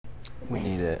We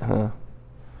need it, huh?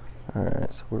 All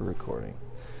right, so we're recording.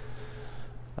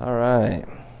 All right.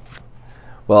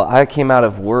 Well, I came out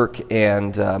of work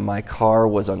and my car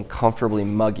was uncomfortably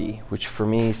muggy, which for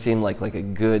me seemed like a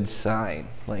good sign.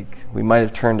 Like we might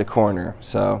have turned a corner.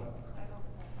 So,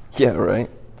 yeah, right.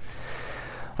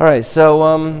 All right, so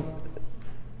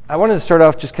I wanted to start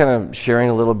off just kind of sharing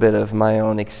a little bit of my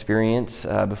own experience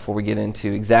before we get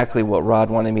into exactly what Rod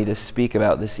wanted me to speak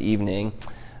about this evening.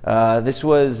 This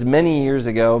was many years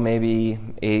ago, maybe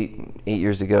eight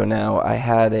years ago now. I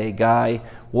had a guy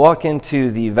walk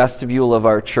into the vestibule of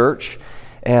our church,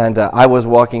 and I was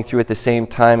walking through at the same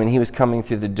time, and he was coming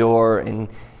through the door, and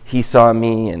he saw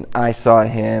me, and I saw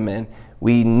him, and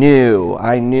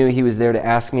I knew he was there to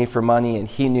ask me for money, and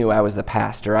he knew I was the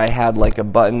pastor. I had like a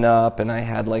button up, and I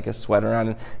had like a sweater on,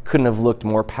 and couldn't have looked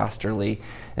more pastorly.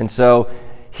 And so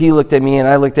he looked at me, and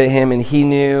I looked at him, and he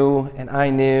knew, and I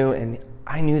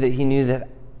knew that he knew that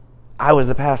I was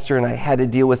the pastor, and I had to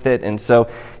deal with it. And so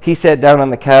he sat down on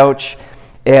the couch,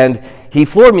 and he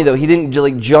floored me, though. He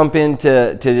didn't jump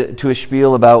into a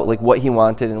spiel about like what he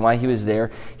wanted and why he was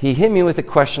there. He hit me with a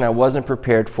question I wasn't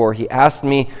prepared for. He asked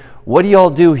me, "What do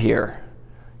y'all do here?"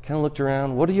 Kind of looked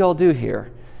around. "What do y'all do here?"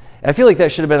 And I feel like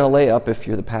that should have been a layup. If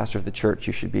you're the pastor of the church,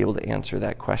 you should be able to answer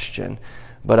that question.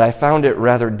 But I found it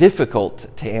rather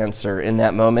difficult to answer in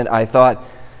that moment. I thought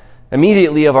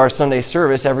immediately of our Sunday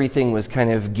service, everything was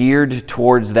kind of geared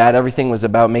towards that. Everything was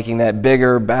about making that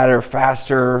bigger, better,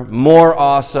 faster, more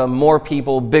awesome, more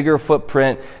people, bigger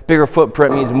footprint. Bigger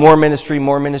footprint means more ministry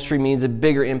means a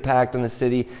bigger impact on the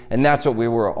city, and that's what we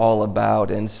were all about.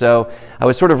 And so I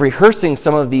was sort of rehearsing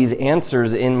some of these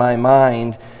answers in my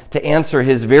mind to answer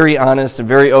his very honest and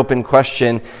very open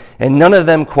question, and none of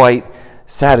them quite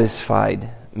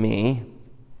satisfied me,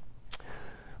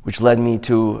 which led me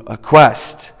to a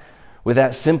quest. With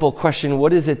that simple question,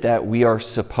 what is it that we are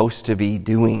supposed to be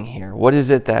doing here? What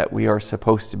is it that we are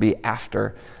supposed to be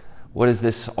after? What is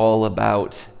this all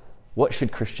about? What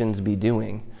should Christians be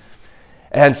doing?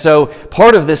 And so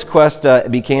part of this quest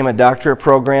became a doctorate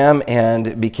program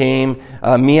and became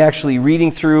me actually reading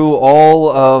through all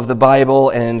of the Bible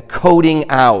and coding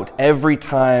out every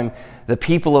time the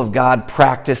people of God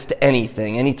practiced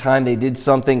anything. Anytime they did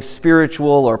something spiritual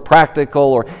or practical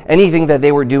or anything that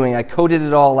they were doing, I coded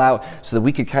it all out so that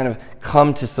we could kind of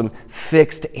come to some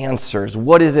fixed answers.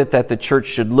 What is it that the church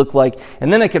should look like?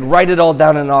 And then I could write it all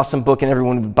down in an awesome book and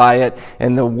everyone would buy it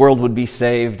and the world would be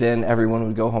saved and everyone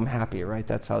would go home happy, right?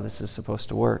 That's how this is supposed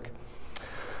to work.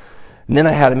 And then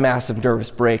I had a massive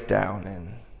nervous breakdown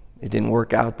and it didn't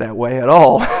work out that way at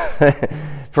all.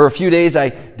 For a few days, I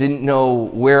didn't know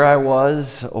where I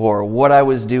was or what I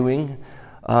was doing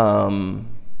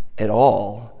at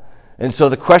all. And so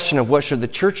the question of what should the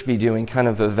church be doing kind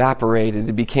of evaporated.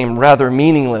 It became rather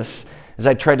meaningless as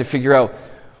I tried to figure out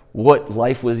what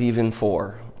life was even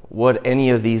for, what any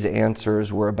of these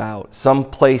answers were about. Some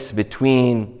place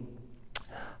between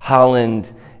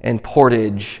Holland and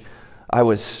Portage, I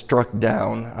was struck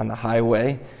down on the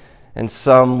highway. And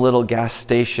some little gas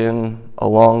station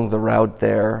along the route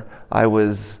there, I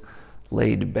was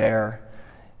laid bare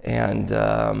and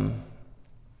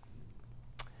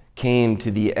came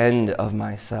to the end of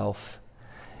myself.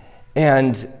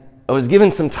 And I was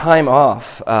given some time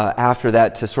off after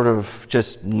that to sort of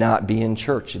just not be in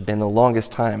church. It had been the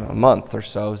longest time, a month or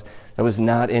so. I was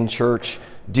not in church,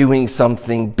 doing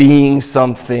something, being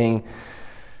something,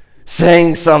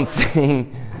 saying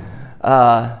something.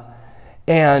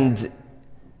 And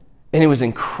it was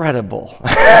incredible.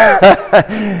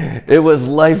 It was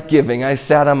life-giving. I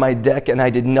sat on my deck and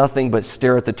I did nothing but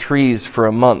stare at the trees for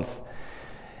a month.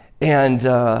 And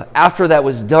after that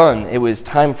was done, it was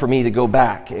time for me to go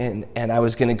back. And I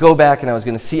was going to go back and I was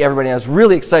going to see everybody. I was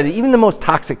really excited, even the most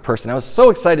toxic person. I was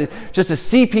so excited just to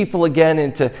see people again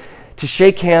and to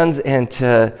shake hands and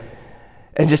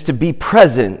just to be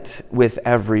present with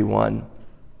everyone.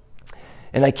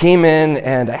 And I came in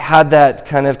and I had that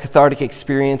kind of cathartic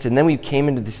experience, and then we came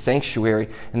into the sanctuary,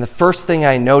 and the first thing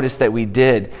I noticed that we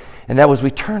did, and that was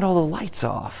we turned all the lights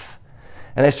off.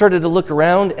 And I started to look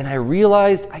around and I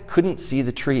realized I couldn't see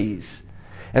the trees.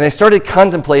 And I started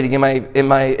contemplating in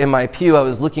my pew. I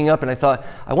was looking up and I thought,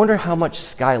 I wonder how much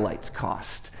skylights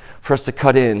cost for us to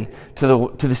cut in to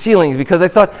the ceilings, because I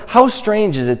thought, how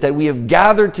strange is it that we have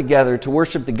gathered together to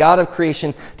worship the God of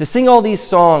creation, to sing all these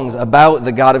songs about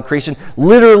the God of creation,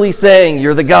 literally saying,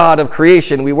 "You're the God of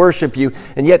creation, we worship you,"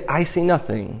 and yet I see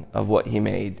nothing of what he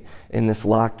made in this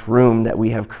locked room that we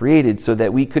have created so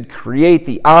that we could create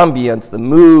the ambience, the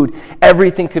mood,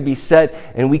 everything could be set,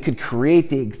 and we could create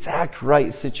the exact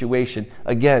right situation,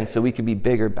 again, so we could be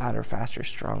bigger, better, faster,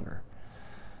 stronger.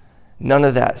 None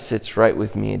of that sits right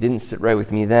with me. It didn't sit right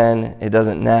with me then. It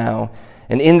doesn't now.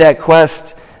 And in that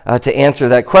quest to answer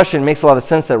that question, it makes a lot of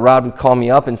sense that Rod would call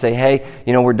me up and say, hey,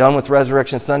 we're done with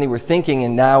Resurrection Sunday. We're thinking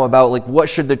and now about what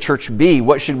should the church be?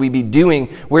 What should we be doing?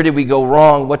 Where did we go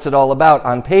wrong? What's it all about?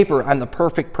 On paper, I'm the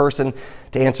perfect person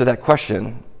to answer that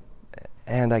question.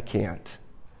 And I can't.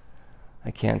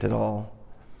 I can't at all.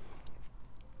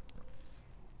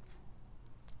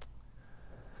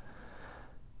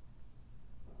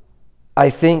 I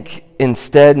think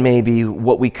instead maybe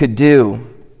what we could do,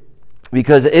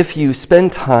 because if you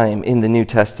spend time in the New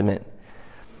Testament,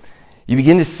 you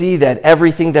begin to see that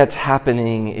everything that's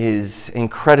happening is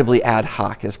incredibly ad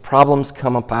hoc. As problems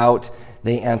come about,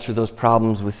 they answer those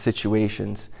problems with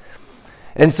situations.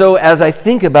 And so as I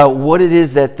think about what it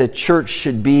is that the church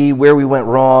should be, where we went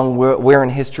wrong, where in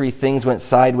history things went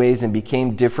sideways and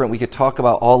became different, we could talk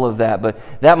about all of that, but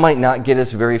that might not get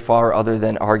us very far other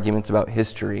than arguments about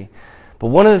history. But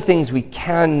one of the things we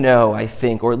can know, I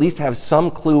think, or at least have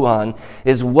some clue on,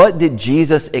 is what did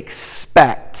Jesus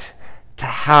expect to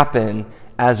happen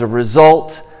as a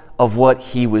result of what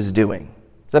he was doing?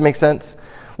 Does that make sense?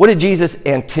 What did Jesus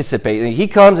anticipate? He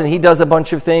comes and he does a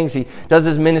bunch of things. He does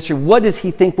his ministry. What does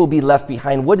he think will be left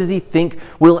behind? What does he think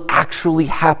will actually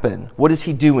happen? What is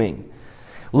he doing?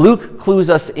 Luke clues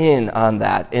us in on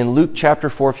that. In Luke chapter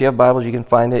 4, if you have Bibles, you can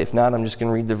find it. If not, I'm just going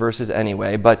to read the verses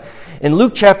anyway. But in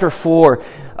Luke chapter 4,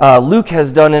 Luke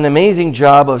has done an amazing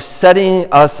job of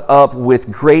setting us up with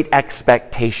great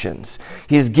expectations.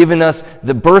 He has given us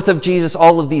the birth of Jesus,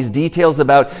 all of these details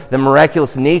about the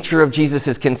miraculous nature of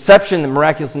Jesus' conception, the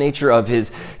miraculous nature of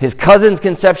his cousin's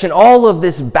conception, all of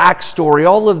this backstory,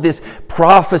 all of this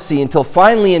prophecy, until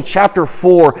finally in chapter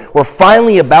 4, we're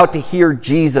finally about to hear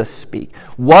Jesus speak.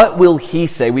 What will he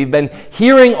say? We've been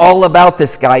hearing all about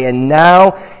this guy, and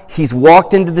now he's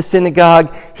walked into the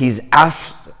synagogue, he's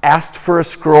asked for a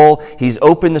scroll, he's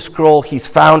opened the scroll, he's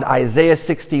found Isaiah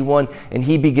 61, and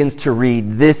he begins to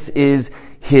read. This is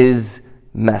his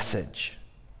message.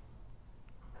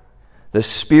 The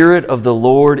Spirit of the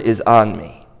Lord is on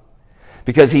me,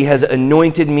 because he has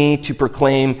anointed me to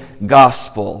proclaim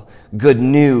gospel, good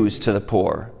news to the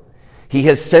poor. He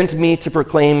has sent me to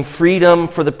proclaim freedom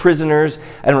for the prisoners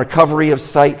and recovery of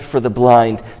sight for the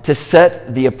blind, to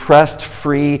set the oppressed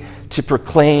free, to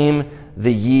proclaim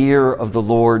the year of the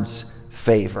Lord's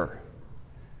favor.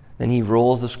 Then he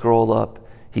rolls the scroll up,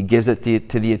 he gives it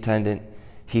to the attendant,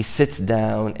 he sits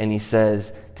down and he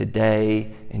says,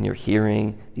 today in your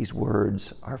hearing these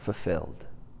words are fulfilled.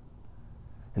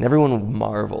 And everyone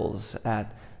marvels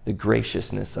at the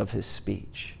graciousness of his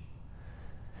speech.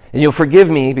 And you'll forgive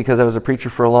me because I was a preacher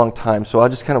for a long time, so I'll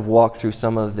just kind of walk through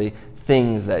some of the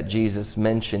things that Jesus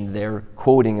mentioned there,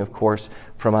 quoting, of course,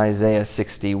 from Isaiah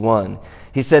 61.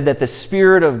 He said that the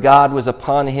Spirit of God was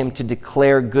upon him to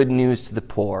declare good news to the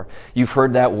poor. You've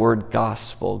heard that word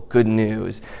gospel, good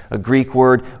news, a Greek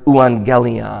word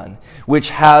euangelion, which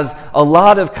has a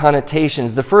lot of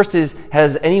connotations. The first is,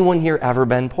 has anyone here ever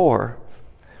been poor?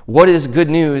 What is good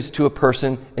news to a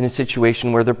person in a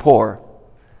situation where they're poor?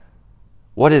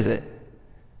 What is it?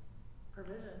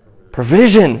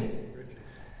 Provision.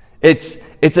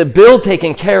 It's a bill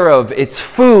taken care of. It's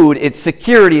food. It's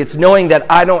security. It's knowing that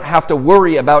I don't have to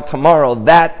worry about tomorrow.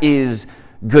 That is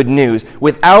good news.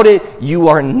 Without it, you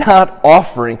are not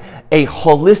offering a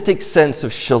holistic sense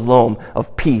of shalom,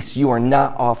 of peace. You are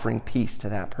not offering peace to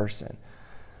that person.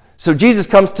 So Jesus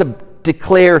comes to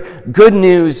declare good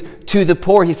news to the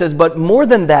poor. He says, but more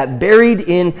than that, buried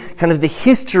in kind of the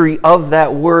history of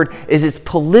that word is its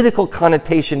political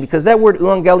connotation, because that word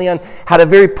euangelion had a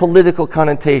very political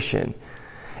connotation.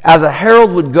 As a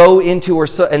herald would go into, or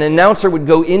an announcer would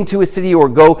go into a city or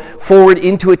go forward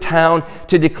into a town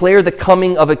to declare the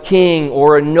coming of a king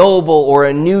or a noble or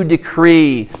a new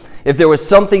decree, if there was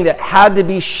something that had to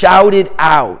be shouted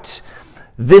out,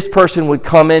 this person would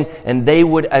come in and they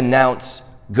would announce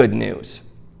good news.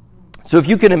 So if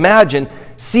you can imagine,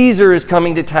 Caesar is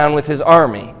coming to town with his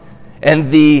army, and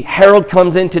the herald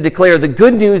comes in to declare the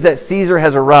good news that Caesar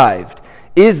has arrived.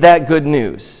 Is that good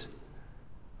news?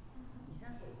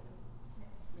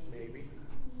 Maybe.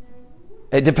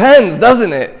 It depends,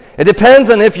 doesn't it? It depends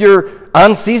on if you're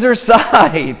on Caesar's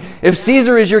side. If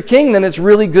Caesar is your king, then it's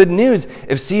really good news.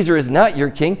 If Caesar is not your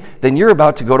king, then you're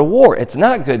about to go to war. It's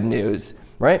not good news,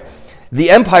 right? The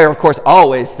empire, of course,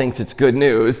 always thinks it's good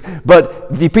news,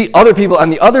 but the other people on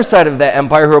the other side of that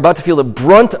empire who are about to feel the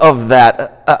brunt of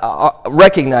that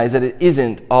recognize that it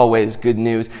isn't always good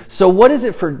news. So what is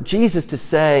it for Jesus to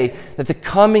say that the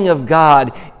coming of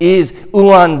God is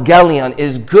euangelion,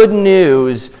 is good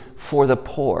news for the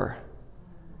poor?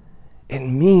 It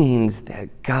means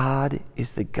that God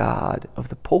is the God of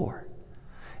the poor.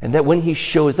 And that when he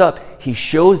shows up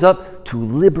to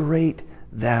liberate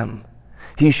them.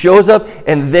 He shows up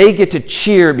and they get to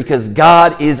cheer because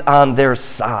God is on their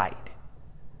side.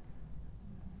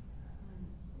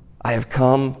 I have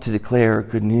come to declare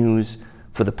good news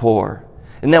for the poor.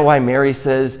 Isn't that why Mary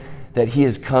says that he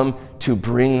has come to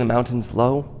bring the mountains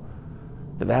low,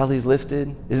 the valleys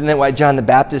lifted? Isn't that why John the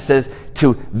Baptist says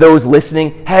to those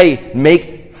listening, hey,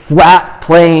 make flat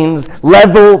plains,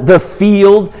 level the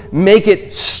field, make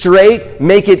it straight,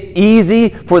 make it easy,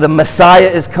 for the Messiah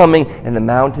is coming, and the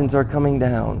mountains are coming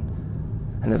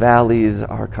down, and the valleys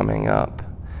are coming up.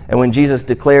 And when Jesus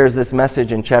declares this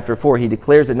message in chapter 4, he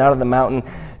declares it not on the mountain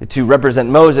to represent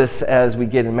Moses, as we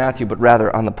get in Matthew, but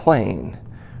rather on the plain,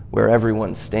 where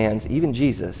everyone stands, even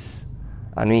Jesus,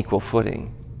 on equal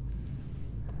footing.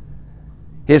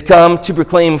 He has come to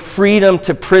proclaim freedom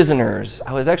to prisoners.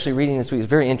 I was actually reading this week. It's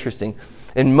very interesting.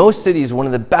 In most cities, one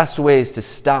of the best ways to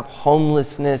stop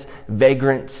homelessness,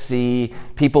 vagrancy,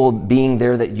 people being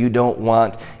there that you don't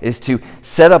want, is to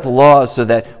set up laws so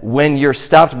that when you're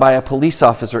stopped by a police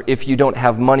officer, if you don't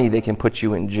have money, they can put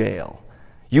you in jail.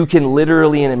 You can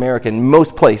literally, in America, in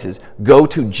most places, go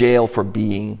to jail for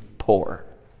being poor.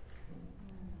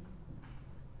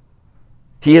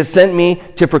 He has sent me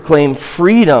to proclaim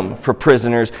freedom for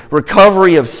prisoners,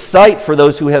 recovery of sight for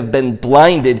those who have been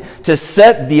blinded, to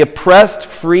set the oppressed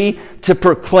free, to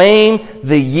proclaim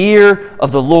the year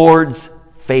of the Lord's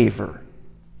favor.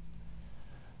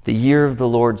 The year of the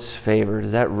Lord's favor.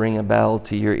 Does that ring a bell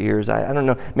to your ears? I don't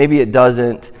know. Maybe it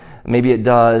doesn't. Maybe it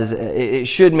does. It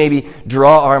should maybe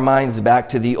draw our minds back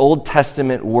to the Old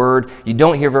Testament word you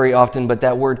don't hear very often, but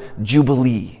that word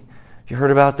Jubilee. You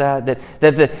heard about that? That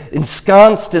the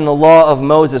ensconced in the law of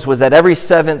Moses was that every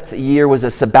seventh year was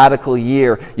a sabbatical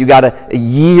year. You got a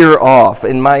year off.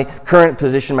 In my current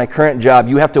position, my current job,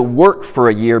 you have to work for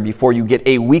a year before you get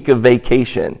a week of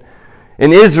vacation.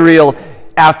 In Israel,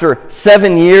 after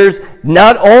 7 years,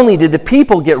 not only did the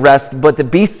people get rest, but the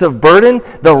beasts of burden,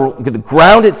 the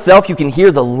ground itself, you can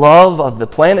hear the love of the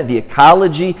planet, the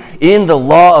ecology in the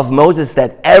law of Moses,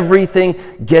 that everything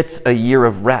gets a year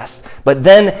of rest. But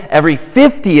then every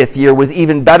 50th year was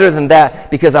even better than that,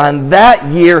 because on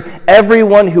that year,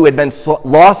 everyone who had been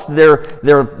lost their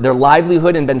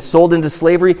livelihood and been sold into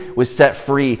slavery was set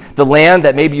free. The land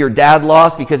that maybe your dad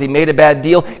lost because he made a bad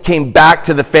deal came back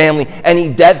to the family.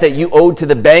 Any debt that you owed to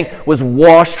the bank was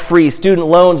washed free. Student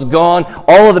loans gone.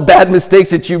 All of the bad mistakes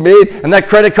that you made, and that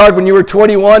credit card when you were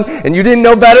 21 and you didn't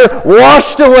know better,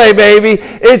 washed away, baby.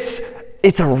 It's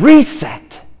a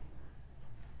reset.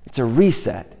 It's a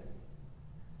reset.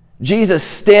 Jesus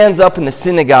stands up in the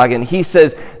synagogue and he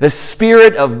says, "The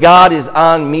Spirit of God is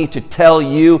on me to tell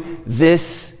you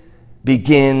this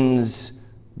begins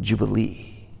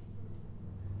Jubilee."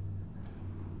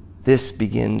 This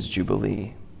begins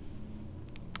Jubilee.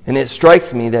 And it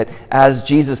strikes me that as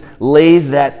Jesus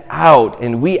lays that out,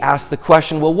 and we ask the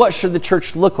question, well, what should the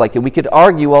church look like? And we could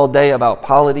argue all day about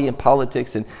polity and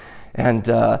politics, and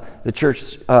the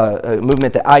church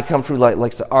movement that I come from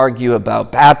likes to argue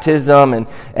about baptism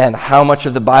and how much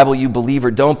of the Bible you believe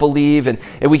or don't believe. And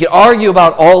we could argue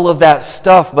about all of that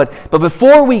stuff. But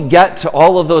before we get to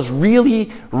all of those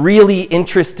really, really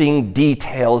interesting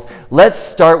details, let's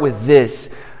start with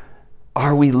this.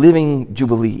 Are we living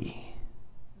Jubilee?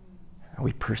 Are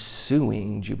we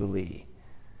pursuing Jubilee?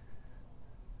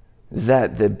 Is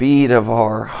that the beat of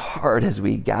our heart as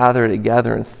we gather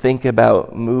together and think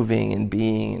about moving and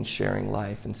being and sharing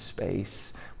life and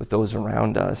space with those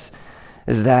around us?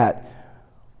 Is that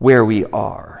where we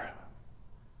are?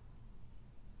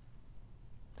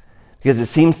 Because it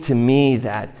seems to me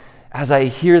that as I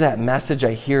hear that message,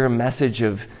 I hear a message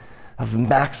of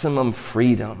maximum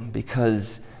freedom,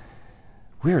 because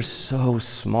we are so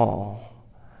small.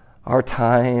 Our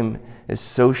time is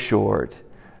so short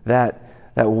that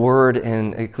word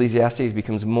in Ecclesiastes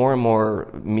becomes more and more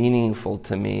meaningful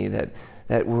to me,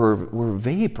 that we're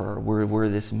vapor, we're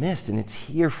this mist, and it's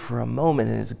here for a moment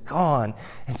and it's gone.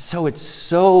 And so it's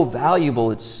so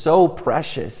valuable, it's so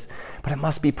precious, but it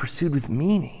must be pursued with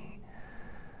meaning,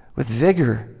 with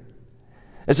vigor.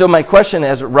 And so my question,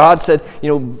 as Rod said,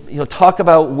 talk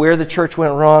about where the church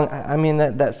went wrong. I mean,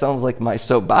 that sounds like my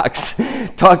soapbox.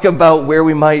 Talk about where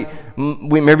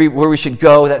where we should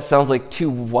go. That sounds like too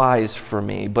wise for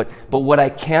me. But what I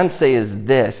can say is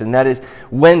this, and that is,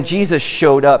 when Jesus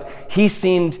showed up, he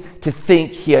seemed to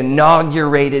think he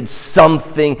inaugurated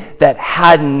something that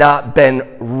had not been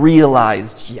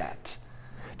realized yet.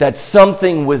 That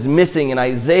something was missing, and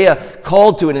Isaiah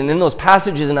called to it. And in those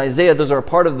passages in Isaiah, those are a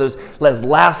part of those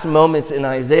last moments in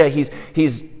Isaiah.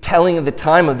 He's telling of the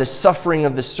time of the suffering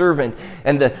of the servant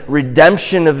and the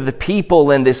redemption of the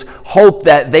people and this hope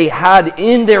that they had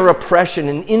in their oppression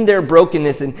and in their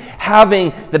brokenness and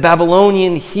having the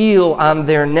Babylonian heel on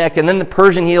their neck and then the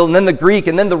Persian heel and then the Greek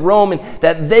and then the Roman,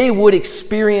 that they would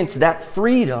experience that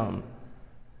freedom.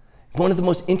 One of the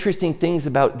most interesting things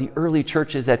about the early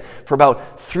church is that for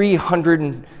about 300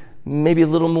 and maybe a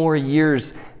little more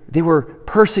years, they were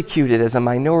persecuted as a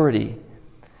minority.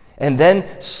 And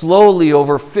then slowly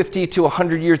over 50 to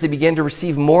 100 years, they began to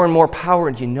receive more and more power.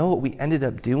 And do you know what we ended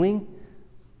up doing?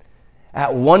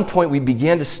 At one point, we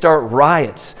began to start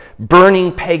riots,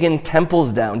 burning pagan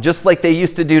temples down, just like they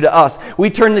used to do to us.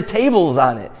 We turned the tables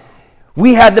on it.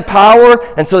 We had the power,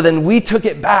 and so then we took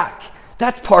it back.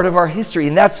 That's part of our history,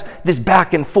 and that's this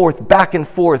back and forth,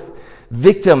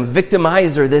 victim,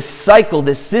 victimizer, this cycle,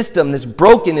 this system, this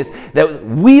brokenness, that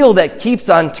wheel that keeps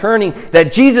on turning,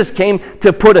 that Jesus came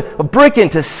to put a brick in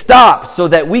to stop so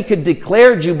that we could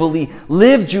declare Jubilee,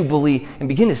 live Jubilee, and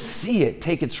begin to see it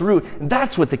take its root. And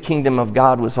that's what the kingdom of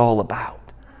God was all about.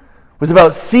 It was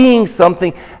about seeing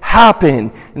something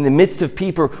happen in the midst of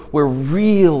people where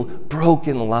real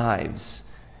broken lives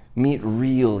meet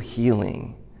real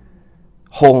healing,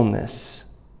 wholeness.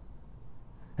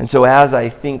 And so as I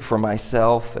think for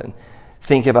myself and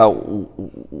think about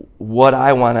what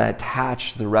I want to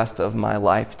attach the rest of my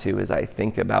life to, as I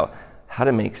think about how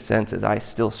to make sense, as I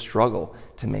still struggle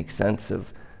to make sense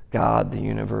of God, the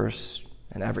universe,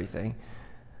 and everything,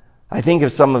 I think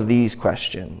of some of these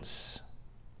questions.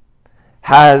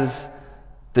 Has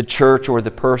the church or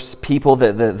the people,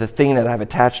 the thing that I've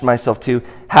attached myself to,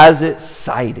 has it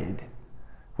sided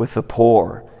with the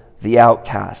poor, the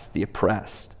outcast, the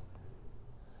oppressed?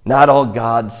 Not all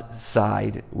gods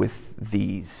side with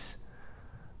these,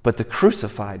 but the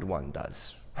crucified one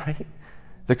does, right?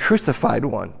 The crucified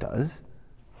one does.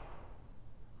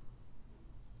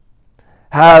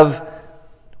 Have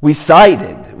we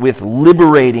sided with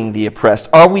liberating the oppressed?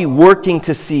 Are we working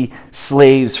to see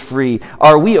slaves free?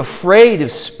 Are we afraid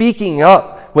of speaking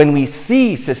up when we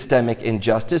see systemic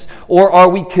injustice? Or are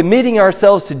we committing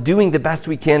ourselves to doing the best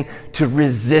we can to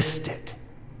resist it?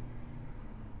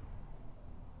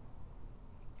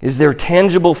 Is there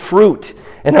tangible fruit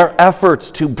in our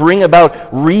efforts to bring about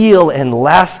real and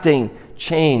lasting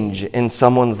change in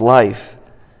someone's life?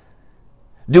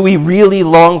 Do we really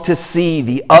long to see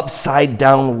the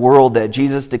upside-down world that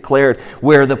Jesus declared,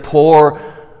 where the poor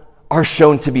are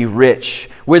shown to be rich,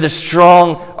 where the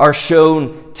strong are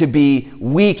shown to be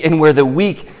weak, and where the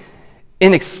weak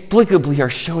inexplicably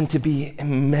are shown to be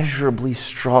immeasurably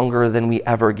stronger than we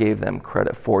ever gave them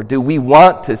credit for? Do we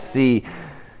want to see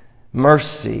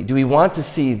mercy? Do we want to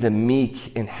see the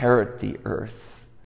meek inherit the earth?